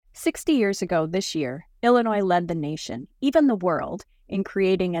60 years ago this year, Illinois led the nation, even the world, in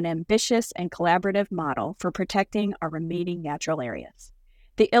creating an ambitious and collaborative model for protecting our remaining natural areas.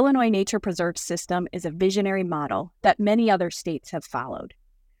 The Illinois Nature Preserve system is a visionary model that many other states have followed.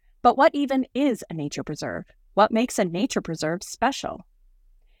 But what even is a nature preserve? What makes a nature preserve special?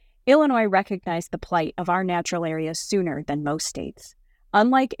 Illinois recognized the plight of our natural areas sooner than most states.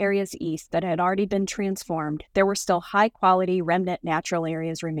 Unlike areas east that had already been transformed, there were still high-quality remnant natural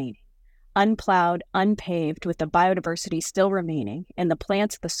areas remaining, unplowed, unpaved, with the biodiversity still remaining in the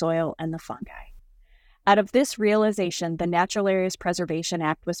plants, the soil, and the fungi. Out of this realization, the Natural Areas Preservation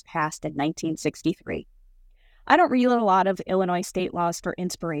Act was passed in 1963. I don't read a lot of Illinois state laws for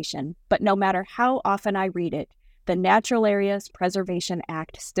inspiration, but no matter how often I read it, the Natural Areas Preservation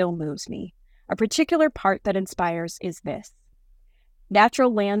Act still moves me. A particular part that inspires is this.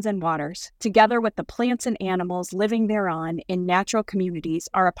 Natural lands and waters, together with the plants and animals living thereon in natural communities,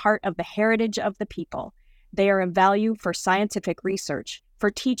 are a part of the heritage of the people. They are of value for scientific research,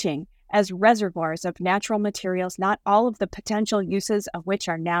 for teaching, as reservoirs of natural materials, not all of the potential uses of which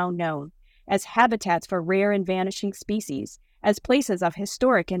are now known, as habitats for rare and vanishing species, as places of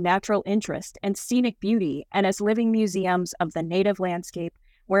historic and natural interest and scenic beauty, and as living museums of the native landscape,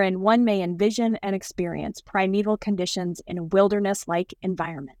 wherein one may envision and experience primeval conditions in a wilderness-like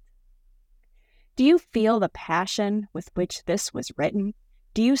environment. Do you feel the passion with which this was written?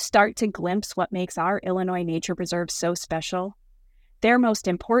 Do you start to glimpse what makes our Illinois nature preserves so special? Their most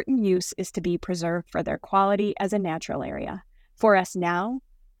important use is to be preserved for their quality as a natural area, for us now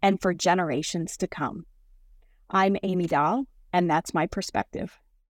and for generations to come. I'm Amy Dahl, and that's my perspective.